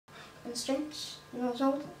and stretch. You know what's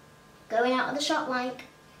wrong with it? Going out of the shop like,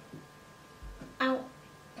 out.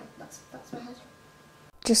 Yeah, that's my head.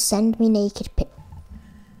 Just send me naked pic.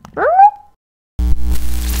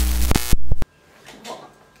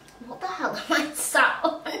 What the hell am I sat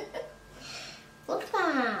on? Look at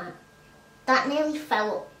that. That nearly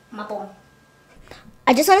fell up my bum.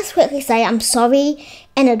 I just want to quickly say I'm sorry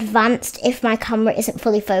in advance if my camera isn't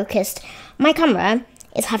fully focused. My camera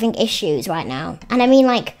is having issues right now. And I mean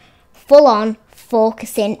like full on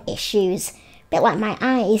focusing issues. Bit like my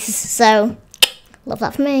eyes. So, love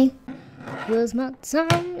that for me. Cause my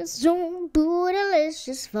time is so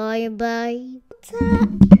delicious for you, babe.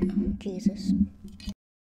 Jesus.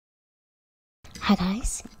 Hi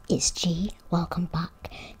guys, it's G. Welcome back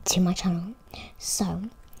to my channel. So,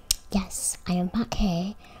 yes, I am back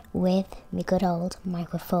here with my good old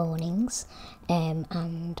microphonings.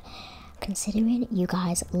 And considering you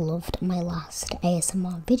guys loved my last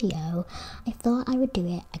ASMR video, I thought I would do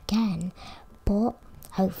it again. But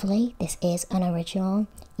hopefully this is an original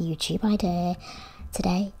YouTube idea.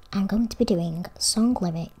 Today I'm going to be doing song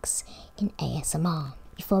lyrics in ASMR.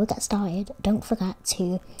 Before we get started, don't forget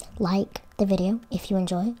to like the video if you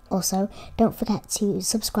enjoy. Also, don't forget to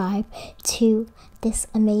subscribe to this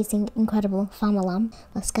amazing, incredible family.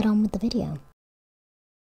 Let's get on with the video.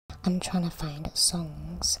 I'm trying to find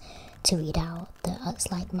songs to read out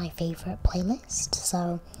that's like my favourite playlist.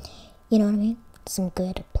 So, you know what I mean? Some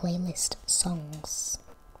good playlist songs.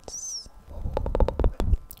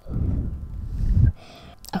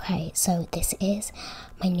 Okay, so this is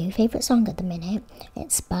my new favourite song at the minute.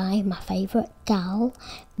 It's by my favourite gal,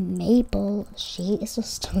 Mabel. She is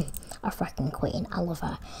just a freaking queen. I love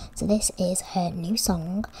her. So this is her new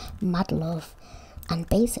song, Mad Love. And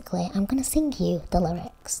basically, I'm going to sing you the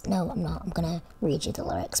lyrics. No, I'm not. I'm going to read you the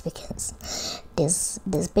lyrics because this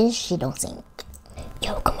bitch, she don't sing.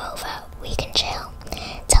 Yo, come over. We can chill.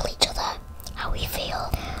 Tell each other how we feel.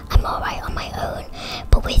 I'm alright on my own,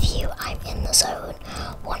 but with you, I'm in the zone.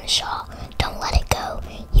 One shot, don't let it go.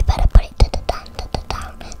 You better put it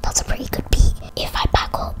down. That's a pretty good beat. If I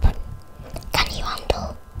back up, can you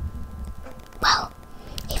handle? Well,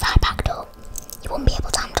 if I backed up, you wouldn't be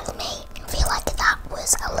able to handle me. I feel like that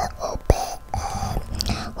was a little bit,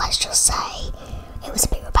 let's just say, it was a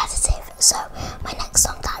bit repetitive. So my next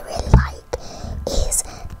song that I really like is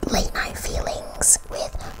Late Night Feelings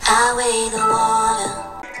with I Weigh the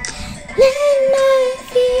Water. Late night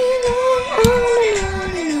feeling,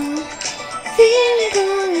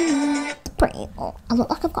 feeling pretty. Oh, I look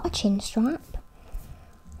like I've got a chin strap.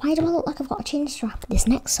 Why do I look like I've got a chin strap? This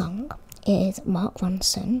next song is Mark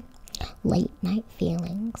Ronson, Late Night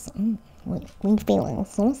Feelings. Late feelings,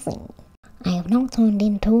 so sing. I have now turned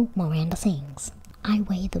into Miranda Sings. I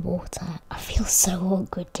weigh the water. I feel so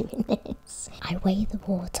good doing this. I weigh the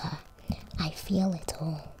water. I feel it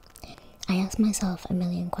all. I ask myself a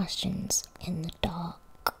million questions in the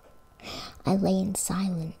dark. I lay in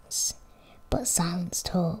silence, but silence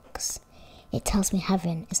talks. It tells me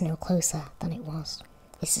heaven is no closer than it was.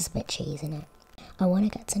 This is a bit cheesy, isn't it? I want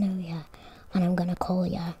to get to know you, and I'm going to call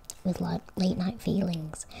you with like late night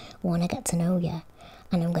feelings. I want to get to know you,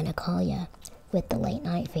 and I'm going to call you with the late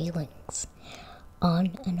night feelings.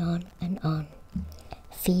 On and on and on,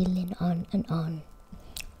 feeling on and on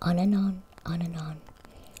and on and on,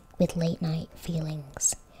 with late night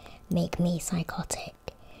feelings. Make me psychotic.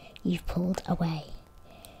 You've pulled away.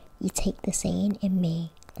 You take the saying in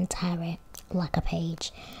me and tear it like a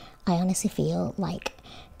page. I honestly feel like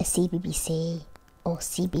a CBBC or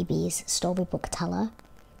CBBS storybook teller.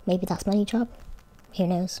 Maybe that's my new job. Who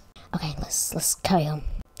knows? Okay, let's carry on.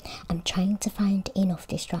 I'm trying to find enough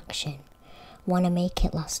distraction. Want to make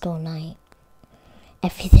it last all night.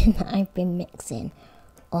 Everything that I've been mixing,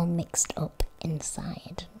 all mixed up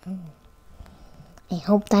inside. I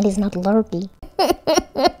hope that is not lurgy.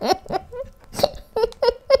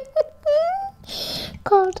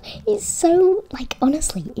 God, it's so, like,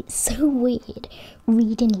 honestly, it's so weird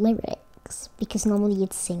reading lyrics because normally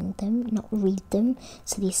you'd sing them, not read them,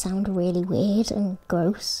 so they sound really weird and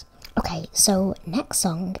gross. Okay, so next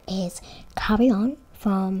song is Carry On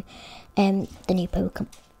from the new Pokemon.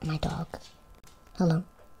 My dog. Hello.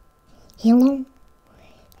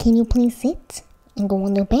 Can you please sit and go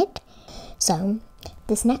on your bed? So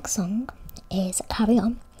this next song is Carry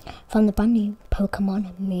On from the brand new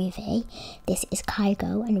Pokemon movie. This is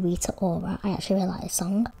Kiko and Rita Ora. I actually really like this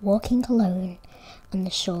song. Walking alone and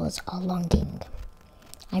the shores are longing.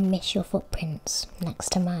 I miss your footprints next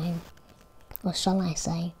to mine. Or shall I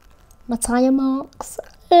say, my tire marks.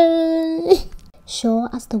 Sure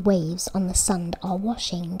as the waves on the sand are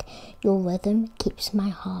washing, your rhythm keeps my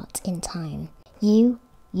heart in time. You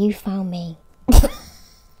You found me.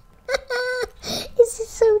 This is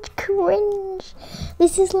so cringe.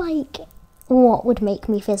 This is like what would make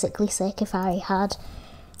me physically sick if I had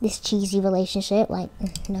this cheesy relationship. Like,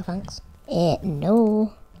 no thanks.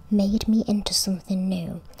 No. Made me into something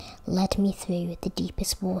new. Led me through the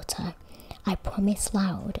deepest water. I promise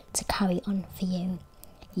loud to carry on for you.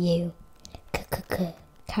 You.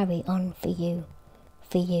 Carry on for you.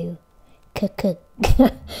 For you.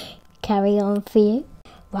 Carry on for you.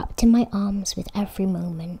 Wrapped in my arms with every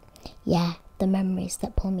moment. Yeah, the memories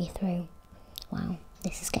that pull me through. Wow,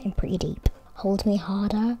 this is getting pretty deep. Hold me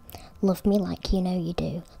harder. Love me like you know you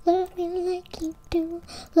do. Love me like you do.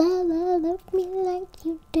 Love me like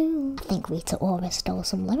you do. I think Rita Ora stole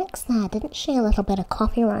some lyrics there, didn't she? A little bit of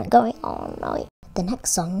copyright going on. Right. The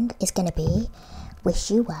next song is going to be Wish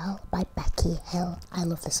You Well by Becky Hill. I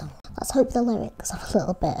love the song. Let's hope the lyrics are a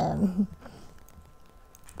little bit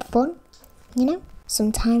fun, you know?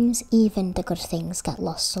 Sometimes even the good things get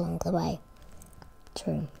lost along the way.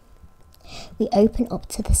 True. We open up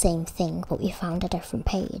to the same thing, but we found a different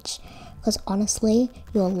page. Because honestly,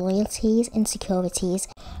 your loyalties, insecurities,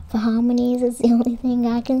 for harmonies is the only thing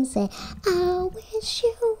I can say. I wish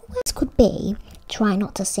you well. This could be try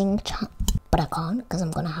not to sing, but I can't because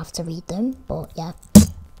I'm going to have to read them. But yeah,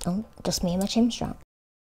 oh, just me and my chin strap.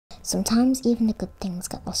 Sometimes even the good things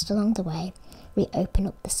get lost along the way. We open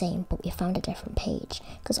up the same, but we found a different page.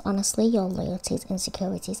 Because honestly, your loyalties,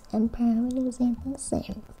 insecurities, and priorities ain't the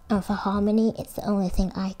same. And for harmony, it's the only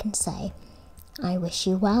thing I can say. I wish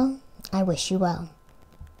you well. I wish you well.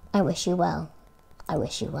 I wish you well. I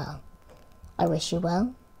wish you well. I wish you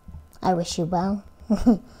well. I wish you well.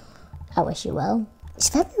 I wish you well. It's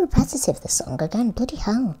very repetitive, this song. Again, bloody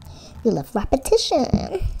hell. We love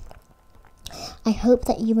repetition. I hope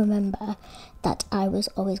that you remember that I was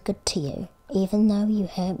always good to you. Even though you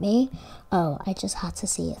hurt me, oh, I just had to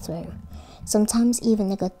see it through. Sometimes even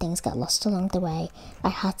the good things get lost along the way. I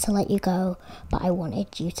had to let you go, but I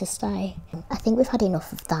wanted you to stay. I think we've had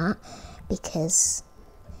enough of that because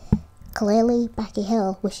clearly Becky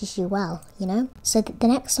Hill wishes you well, you know? So the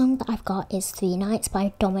next song that I've got is 3 Nights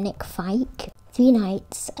by Dominic Fike. 3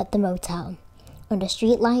 nights at the motel, under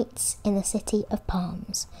street lights in the city of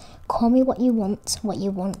palms. Call me what you want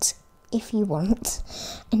if you want,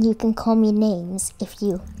 and you can call me names if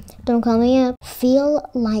you don't call me up. Feel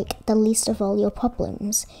like the least of all your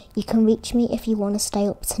problems. You can reach me if you want to stay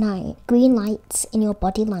up tonight. Green lights in your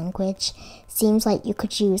body language. Seems like you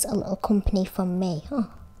could use a little company from me. Oh,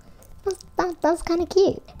 that's kind of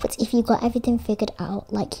cute. But if you got everything figured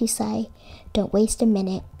out, like you say, don't waste a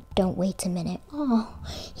minute, don't wait a minute. Oh,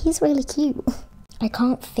 he's really cute. I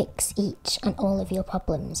can't fix each and all of your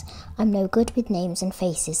problems. I'm no good with names and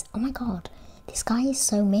faces. Oh my god, this guy is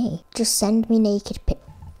so me. Just send me naked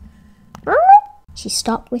She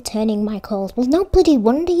stopped returning my calls. Well, no bloody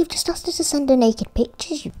wonder you've just asked her to send her naked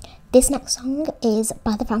pictures. This next song is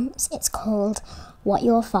by the Vamps. It's called What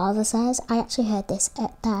Your Father Says. I actually heard this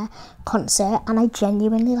at their concert and I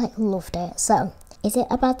genuinely loved it. So, is it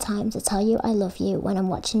a bad time to tell you I love you when I'm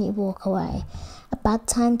watching you walk away? A bad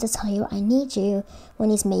time to tell you I need you when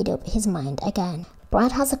he's made up his mind again.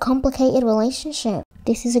 Brad has a complicated relationship.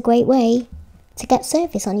 This is a great way to get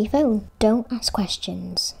service on your phone. Don't ask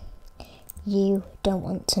questions you don't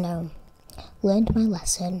want to know. Learned my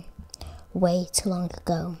lesson way too long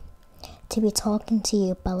ago. To be talking to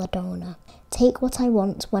you, Belladonna. Take what I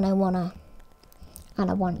want when I wanna, and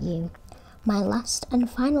I want you. My last and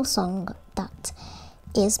final song that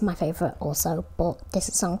is my favourite also, but this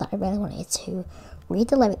is a song that I really wanted to read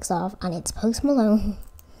the lyrics of, and it's Post Malone,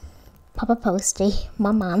 Papa Posty,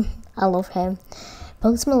 my man, I love him.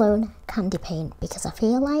 Post Malone, Candy Paint, because I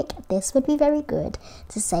feel like this would be very good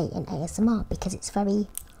to say in ASMR because it's very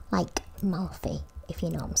mouthy, if you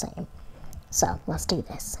know what I'm saying. So let's do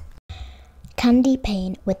this. Candy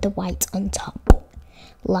paint with the white on top,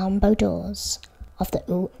 Lambo doors of the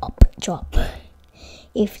ooh up drop.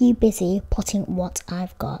 If you busy plotting what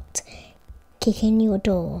I've got, kicking your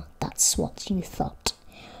door, that's what you thought.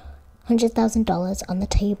 $100,000 on the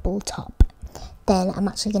tabletop. Then I'm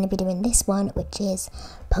actually going to be doing this one, which is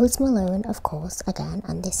Post Malone, of course, again,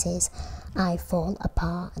 and this is I Fall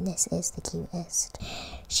Apart, and this is the cutest.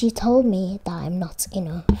 She told me that I'm not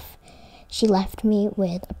enough. She left me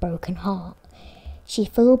with a broken heart. She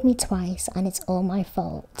fooled me twice, and it's all my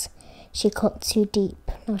fault. She cut too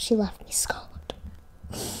deep, now she left me scarred.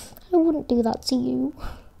 I wouldn't do that to you.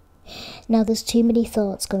 Now there's too many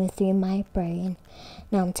thoughts going through my brain.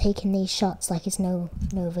 Now I'm taking these shots like it's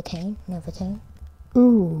Novocaine.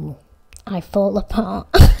 Ooh, I fall apart.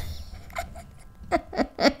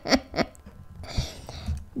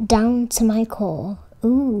 Down to my core,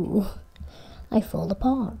 Ooh, I fall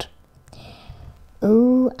apart.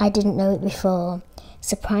 Ooh, I didn't know it before.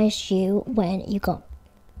 Surprised you when you got...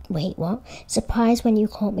 Wait, what? Surprised when you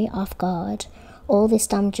caught me off guard. All this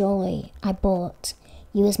damn jewelry I bought.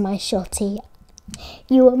 You was my shorty.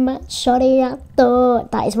 You were my shorty, I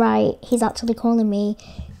thought. That is right. He's actually calling me.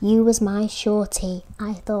 You was my shorty,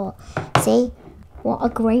 I thought. See? What a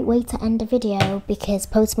great way to end a video, because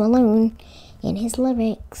Post Malone, in his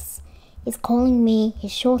lyrics, is calling me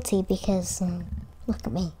his shorty because, look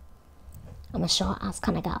at me. I'm a short-ass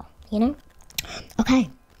kind of girl, you know?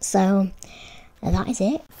 Okay, so that is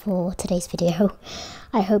it for today's video.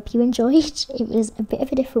 I hope you enjoyed. It was a bit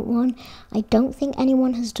of a different one. I don't think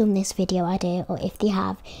anyone has done this video idea, or if they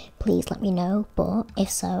have, please let me know. But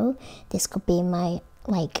if so, this could be my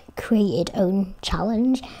created own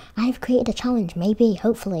challenge. I've created a challenge, maybe,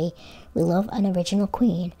 hopefully. We love an original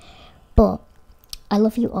queen. But I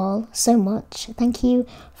love you all so much. Thank you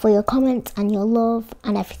for your comments and your love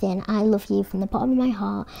and everything. I love you from the bottom of my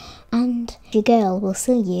heart, and your girl will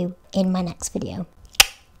see you in my next video.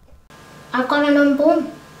 I've got an unbun,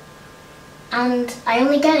 and I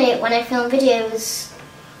only get it when I film videos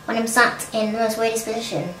when I'm sat in the most weirdest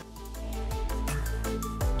position.